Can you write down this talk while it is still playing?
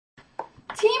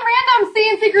Team Random,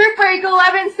 C&C Group, break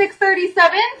 11,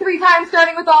 637, 3 times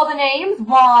starting with all the names.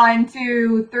 1,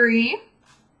 2, 3.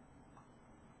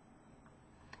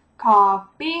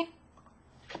 Copy.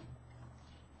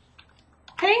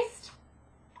 Paste.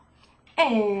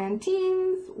 And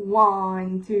teams.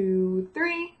 1, 2,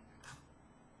 3.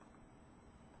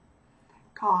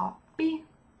 Copy.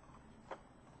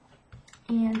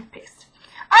 And paste.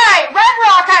 Alright, Red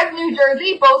Rock has New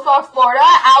Jersey, Bo Sox Florida,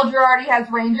 Al Girardi has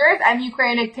Rangers, MU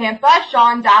Kranick Tampa,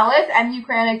 Sean Dallas, MU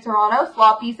Kranick Toronto,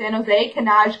 Sloppy San Jose,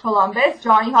 Kanaj Columbus,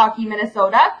 Johnny Hockey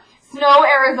Minnesota, Snow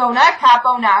Arizona,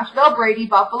 Capo Nashville, Brady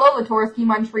Buffalo, Latorsky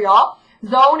Montreal,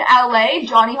 Zone LA,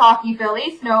 Johnny Hockey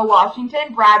Philly, Snow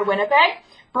Washington, Brad Winnipeg,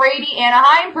 Brady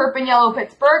Anaheim, Purpin Yellow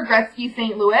Pittsburgh, Gretzky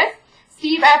St. Louis,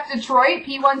 Steve F. Detroit,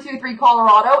 P123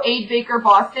 Colorado, Aid Baker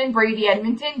Boston, Brady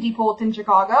Edmonton, Deep Holton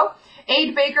Chicago,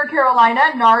 Aid Baker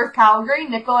Carolina, Nars Calgary,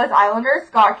 Nicholas Islanders,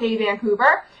 Scott K.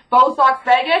 Vancouver, Bo Sox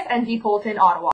Vegas, and Deep Holton Ottawa.